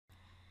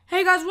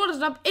Hey guys, what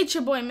is up? It's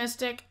your boy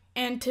Mystic,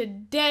 and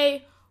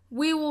today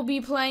we will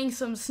be playing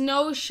some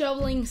snow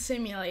shoveling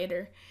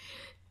simulator.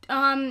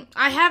 I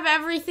have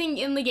everything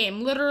in the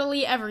game,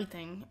 literally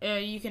everything.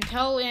 You can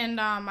tell in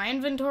my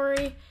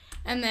inventory,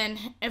 and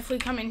then if we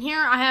come in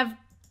here, I have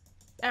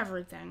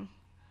everything.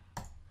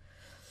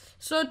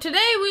 So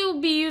today we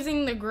will be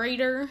using the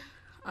grader.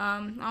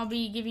 I'll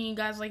be giving you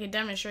guys like a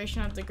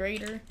demonstration of the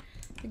grader.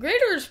 The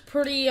grader is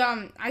pretty,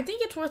 I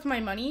think it's worth my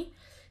money.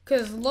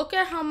 Because look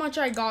at how much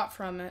I got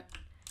from it.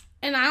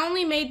 And I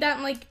only made that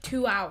in like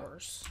 2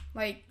 hours.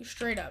 Like,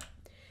 straight up.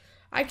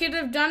 I could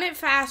have done it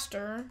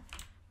faster,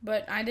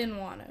 but I didn't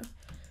want to.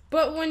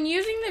 But when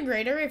using the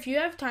grader, if you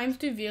have times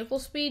 2 vehicle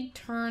speed,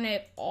 turn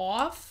it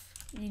off.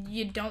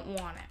 You don't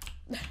want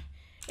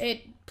it.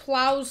 It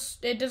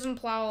doesn't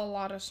plow a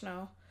lot of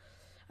snow.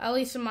 At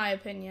least in my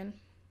opinion.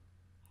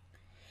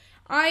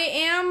 I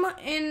am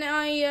in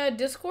a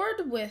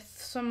Discord with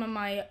some of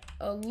my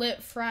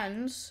lit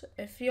friends.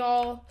 If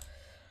y'all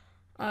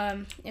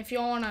want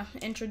to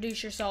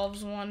introduce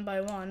yourselves one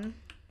by one.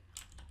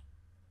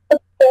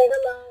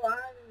 Hello,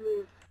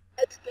 I'm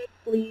Escape,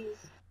 please.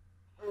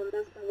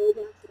 That's my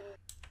Roblox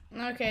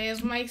name. Okay,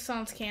 his mic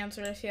sounds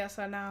cancerous. Yes,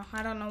 I know.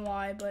 I don't know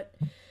why, but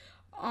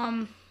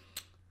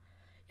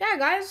yeah,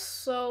 guys.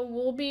 So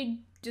we'll be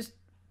just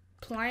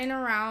playing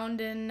around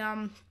in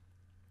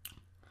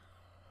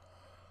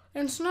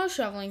snow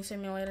shoveling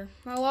simulator.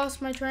 I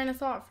lost my train of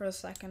thought for a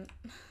second.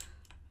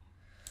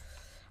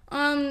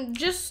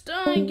 Just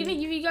gonna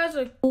give you guys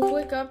a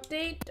quick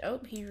update.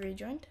 Oh, he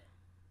rejoined.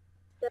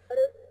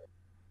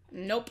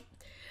 Nope.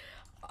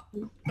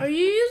 Are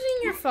you using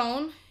your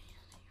phone?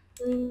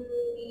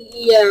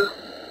 Yeah.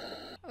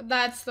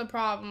 That's the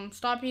problem.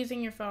 Stop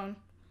using your phone.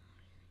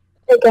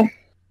 Okay.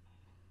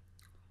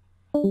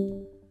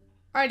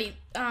 Alrighty.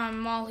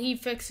 While he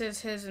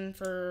fixes his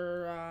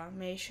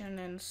information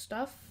and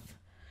stuff,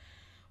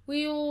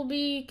 we will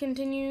be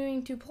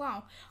continuing to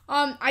plow.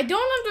 I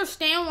don't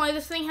understand why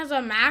this thing has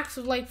a max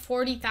of like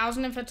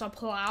 40,000 if it's a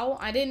plow.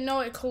 I didn't know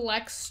it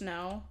collects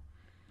snow.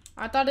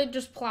 I thought it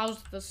just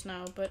plows the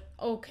snow, but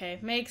okay,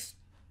 makes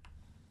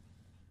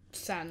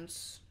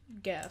sense,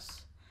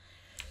 guess.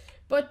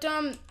 But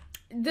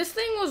this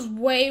thing was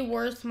way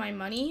worth my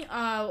money.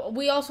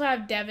 We also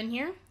have Devin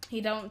here. He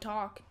don't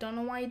talk. Don't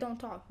know why he don't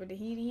talk, but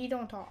he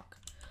don't talk.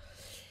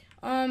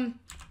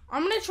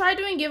 I'm gonna try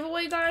doing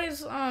giveaway,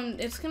 guys.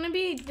 It's gonna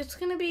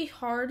be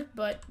hard,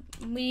 but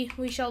we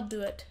shall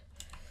do it.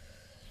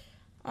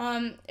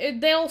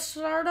 They'll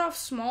start off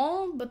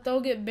small, but they'll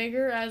get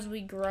bigger as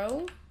we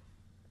grow,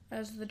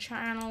 as the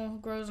channel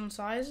grows in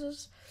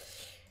sizes.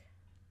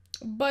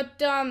 But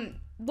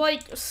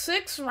like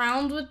 6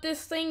 rounds with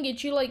this thing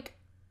get you like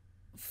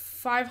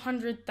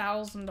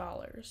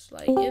 $500,000.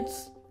 Like,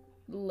 it's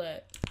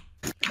lit.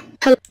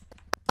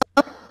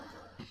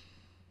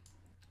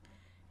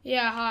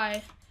 Yeah,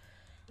 hi.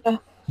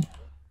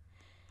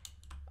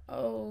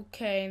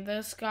 Okay,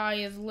 this guy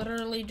is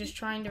literally just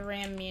trying to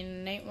ram me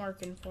and it ain't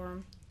working for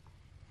him.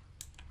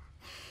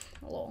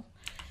 Hello.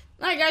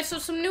 Alright guys, so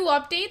some new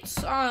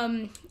updates.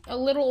 A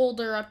little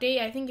older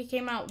update. I think it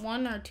came out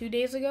 1 or 2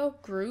 days ago.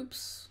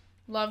 Groups.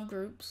 Love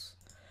groups.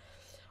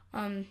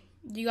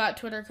 You got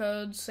Twitter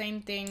codes,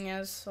 same thing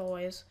as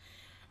always.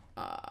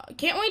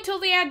 Can't wait till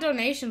they add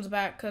donations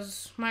back,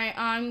 because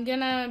I'm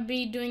gonna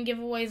be doing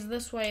giveaways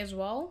this way as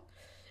well.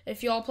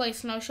 If y'all play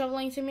Snow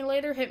Shoveling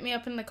Simulator, hit me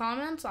up in the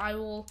comments. I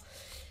will,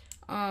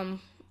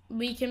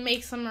 we can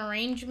make some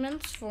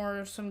arrangements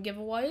for some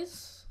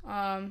giveaways,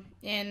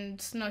 in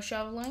Snow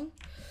Shoveling.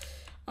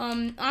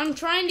 I'm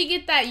trying to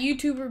get that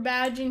YouTuber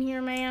badge in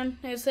here, man.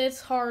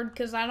 It's hard,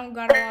 because I don't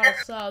got a lot of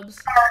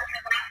subs.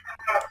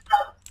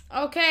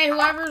 Okay,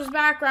 whoever's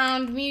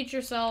background, mute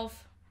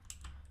yourself.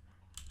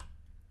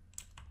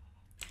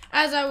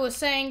 As I was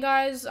saying,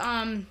 guys,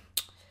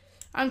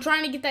 I'm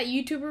trying to get that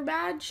YouTuber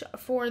badge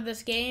for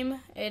this game.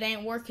 It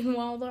ain't working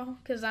well, though,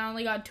 because I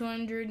only got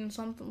 200 and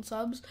something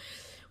subs,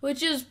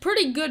 which is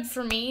pretty good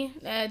for me.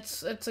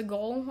 It's a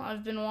goal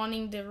I've been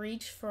wanting to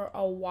reach for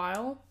a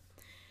while.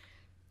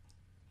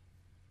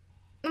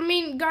 I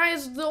mean,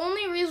 guys, the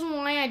only reason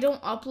why I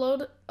don't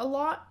upload a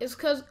lot is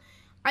because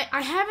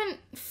I haven't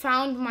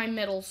found my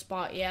middle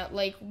spot yet,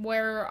 like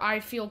where I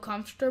feel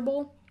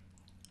comfortable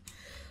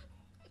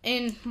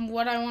in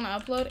what I want to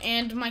upload,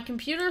 and my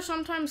computer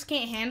sometimes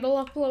can't handle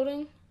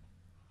uploading.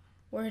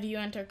 Where do you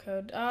enter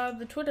code?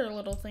 The Twitter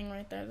little thing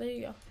right there. There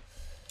you go.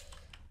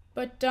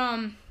 But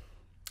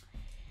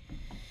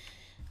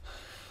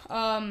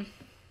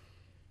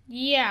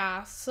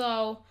yeah,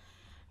 so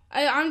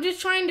I'm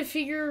just trying to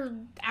figure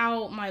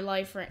out my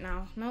life right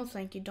now. No,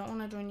 thank you. Don't want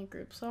to join your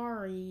group.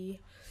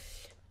 Sorry.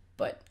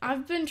 But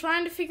I've been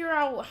trying to figure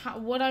out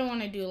what I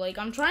want to do. Like,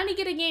 I'm trying to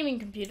get a gaming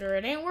computer.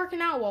 It ain't working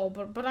out well,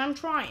 but I'm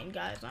trying,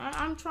 guys.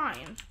 I'm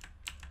trying.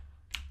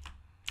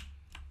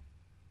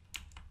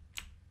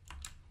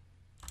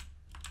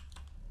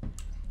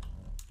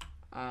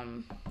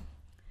 I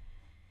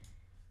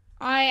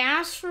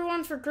asked for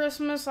one for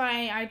Christmas.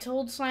 I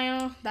told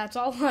Santa that's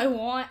all I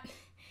want.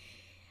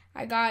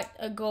 I got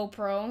a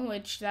GoPro,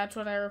 which that's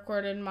what I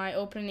recorded my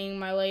opening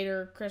my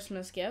later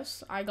Christmas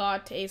gifts. I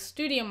got a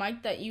studio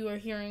mic that you are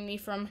hearing me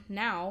from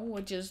now,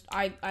 which is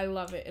I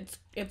love it.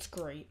 It's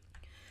great.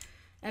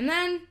 And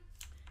then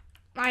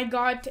I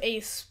got a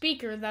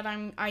speaker that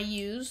I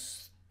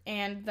use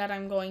and that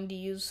I'm going to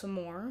use some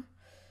more.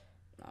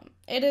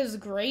 It is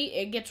great.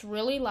 It gets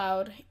really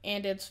loud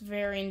and it's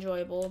very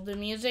enjoyable. The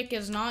music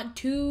is not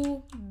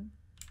too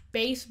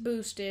bass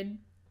boosted.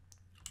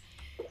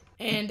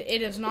 And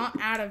it is not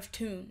out of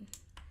tune.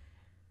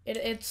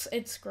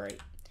 It's great.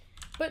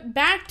 But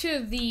back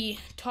to the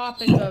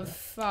topic of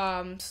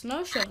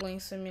snow shoveling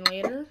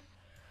simulator.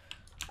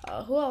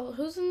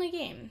 Who's in the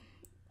game?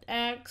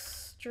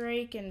 X,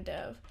 Drake, and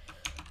Dev.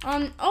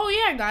 Oh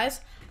yeah,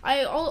 guys.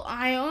 I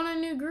own a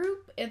new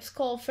group. It's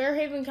called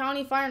Fairhaven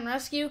County Fire and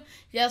Rescue.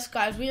 Yes,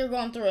 guys, we are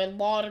going through a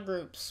lot of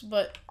groups,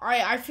 but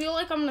I feel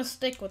like I'm gonna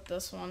stick with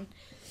this one.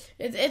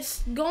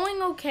 It's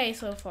going okay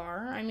so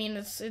far. I mean,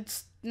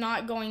 it's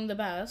not going the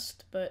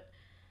best, but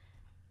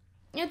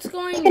it's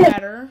going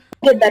better.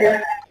 Get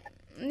better.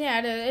 Yeah,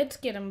 it's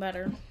getting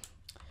better.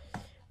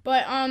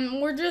 But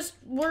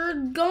we're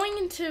going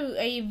into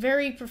a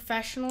very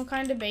professional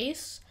kind of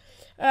base.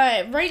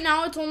 Right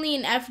now it's only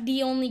an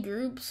FD only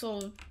group,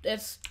 so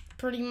it's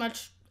pretty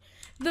much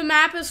the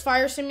map is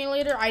Fire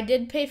Simulator. I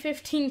did pay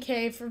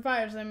 $15K for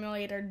Fire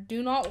Simulator.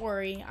 Do not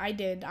worry. I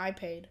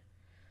paid.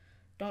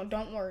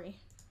 Don't worry.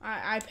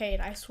 I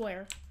paid, I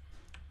swear.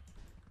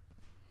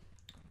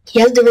 He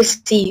has the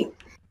receipt.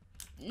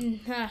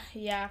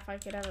 Yeah, if I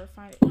could ever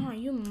find it. Oh,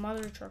 you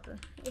mother trucker.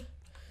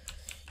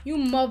 You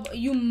mother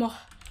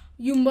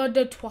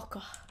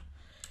trucker.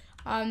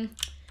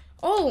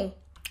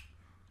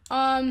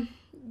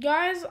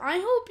 Guys, I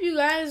hope you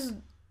guys,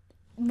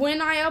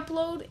 when I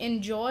upload,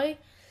 enjoy.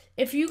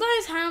 If you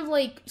guys have,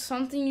 like,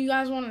 something you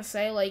guys want to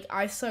say, like,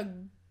 I suck.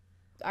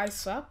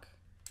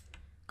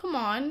 Come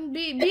on,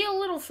 be a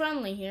little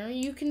friendly here.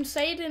 You can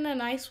say it in a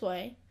nice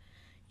way.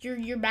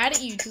 You're bad at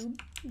YouTube.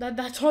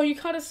 That's all you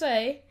gotta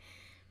say.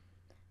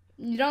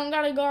 You don't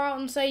gotta go out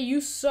and say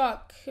you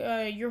suck.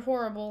 You're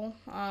horrible.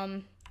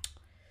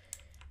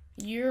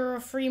 You're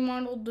a free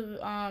modeled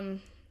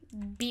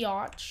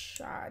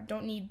biatch.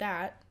 Don't need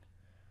that.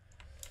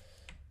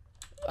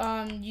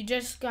 You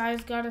just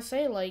guys gotta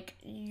say like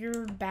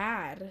you're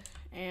bad,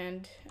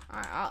 and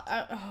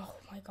oh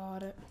my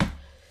god,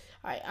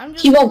 I'm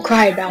just. He won't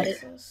cry about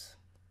it.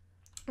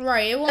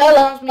 Right, it won't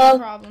cause me a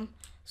problem.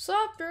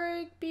 Sup,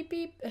 Drake? Beep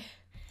beep.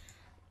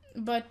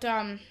 But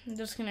I'm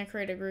just gonna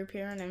create a group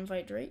here and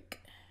invite Drake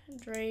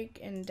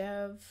and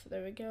Dev.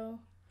 There we go.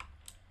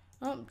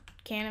 Oh,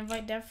 can't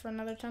invite Dev for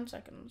another 10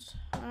 seconds.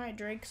 All right,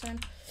 Drake's in.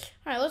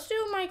 All right, let's do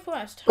my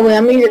quest. Wait,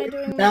 I'm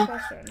doing my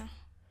quest right now.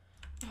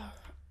 Oh,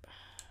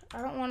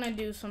 I don't want to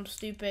do some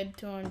stupid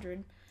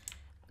 200.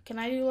 Can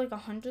I do like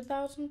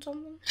 100,000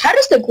 something? How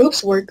does the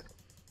groups work?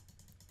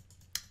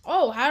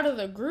 Oh, how do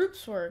the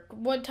groups work?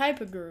 What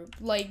type of group?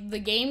 Like the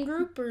game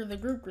group or the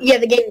group? Yeah,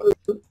 the game group.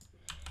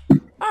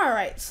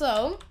 Alright,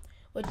 so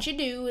what you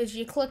do is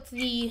you click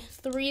the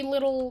 3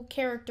 little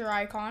character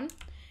icon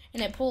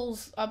and it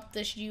pulls up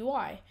this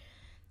UI.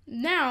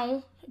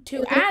 Now,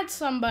 to add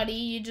somebody,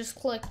 you just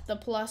click the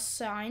plus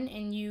sign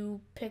and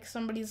you pick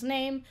somebody's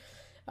name,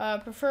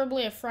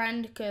 preferably a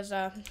friend, because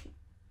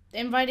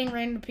inviting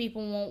random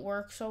people won't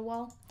work so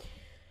well.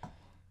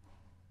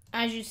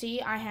 As you see,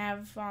 I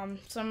have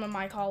some of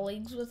my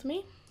colleagues with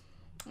me.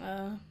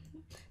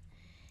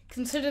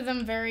 Consider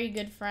them very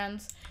good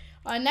friends.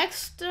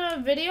 Next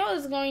video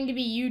is going to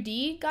be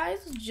UD,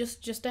 guys.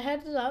 Just a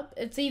heads up.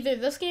 It's either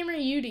this game or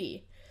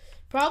UD.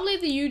 Probably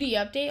the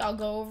UD update. I'll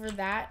go over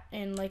that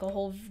in like a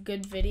whole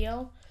good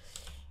video.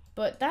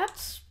 But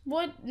that's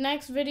what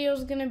next video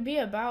is going to be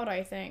about,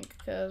 I think.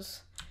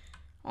 Because,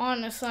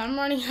 honestly, I'm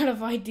running out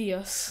of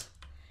ideas.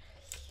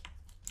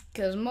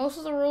 Because most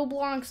of the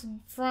Roblox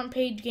front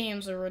page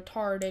games are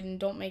retarded and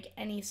don't make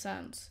any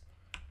sense.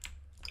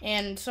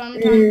 And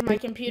sometimes my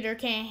computer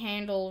can't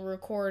handle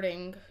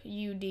recording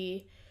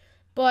UD.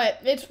 But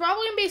it's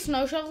probably going to be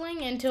snow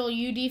shoveling until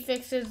UD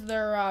fixes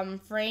their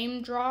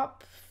frame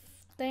drop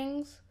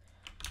things.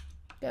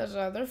 Because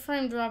their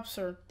frame drops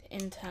are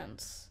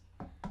intense.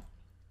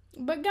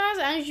 But guys,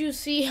 as you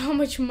see how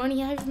much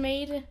money I've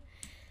made,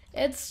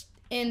 it's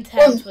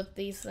intense with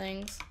these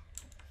things.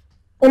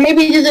 Or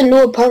maybe there's a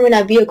new apartment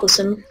at Vehicle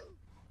Sim.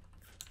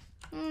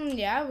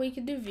 Yeah, we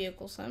could do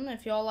Vehicle Sim.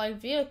 If y'all like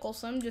Vehicle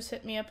Sim, just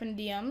hit me up in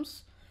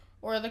DMs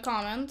or the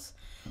comments.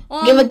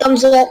 Give a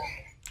thumbs up.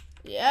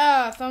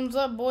 Yeah, thumbs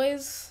up,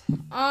 boys.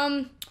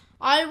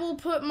 I will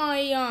put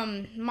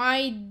my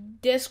my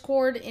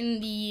Discord in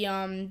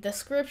the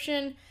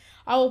description.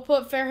 I will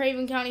put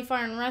Fairhaven County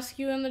Fire and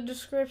Rescue in the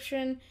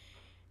description.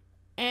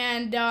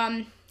 And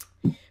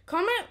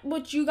comment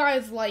what you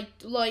guys like.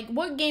 Like,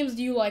 what games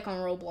do you like on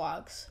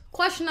Roblox?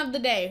 Question of the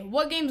day: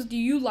 what games do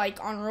you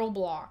like on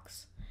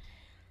Roblox?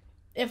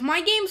 If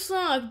my games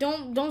suck,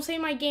 don't say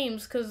my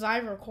games because I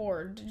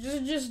record.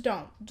 Just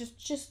don't.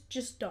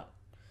 Just don't.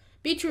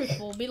 Be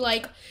truthful. Be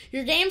like,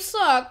 your games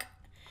suck,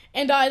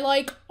 and I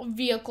like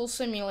Vehicle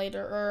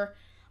Simulator, or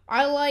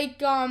I like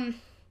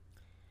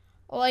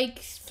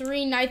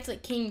Three Nights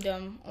at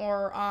Kingdom,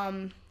 or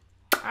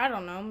I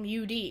don't know,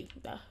 UD.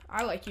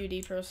 I like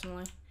UD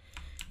personally.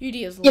 UD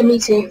is lit. Yeah, me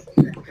too.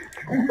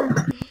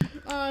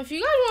 If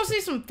you guys want to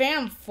see some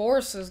Phantom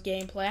Forces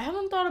gameplay, I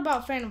haven't thought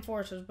about Phantom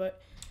Forces, but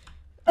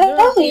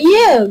Oh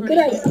yeah, good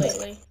idea.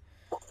 lately.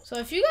 So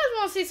if you guys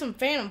want to see some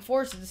Phantom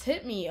Forces,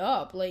 hit me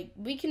up. Like,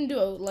 we can do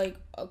a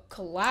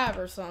collab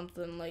or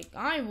something. Like,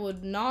 I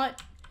would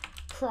not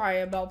cry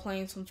about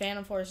playing some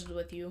Phantom Forces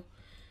with you.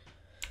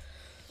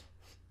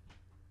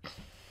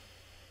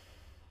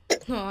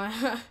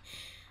 Oh,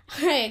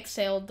 I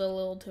exhaled a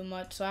little too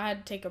much, so I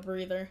had to take a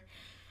breather.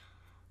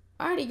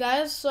 Alrighty,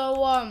 guys.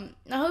 So I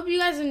hope you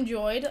guys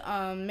enjoyed.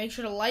 Make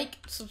sure to like,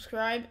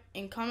 subscribe,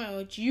 and comment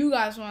what you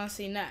guys want to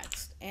see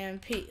next.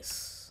 And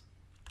peace.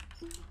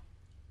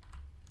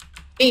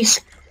 Peace.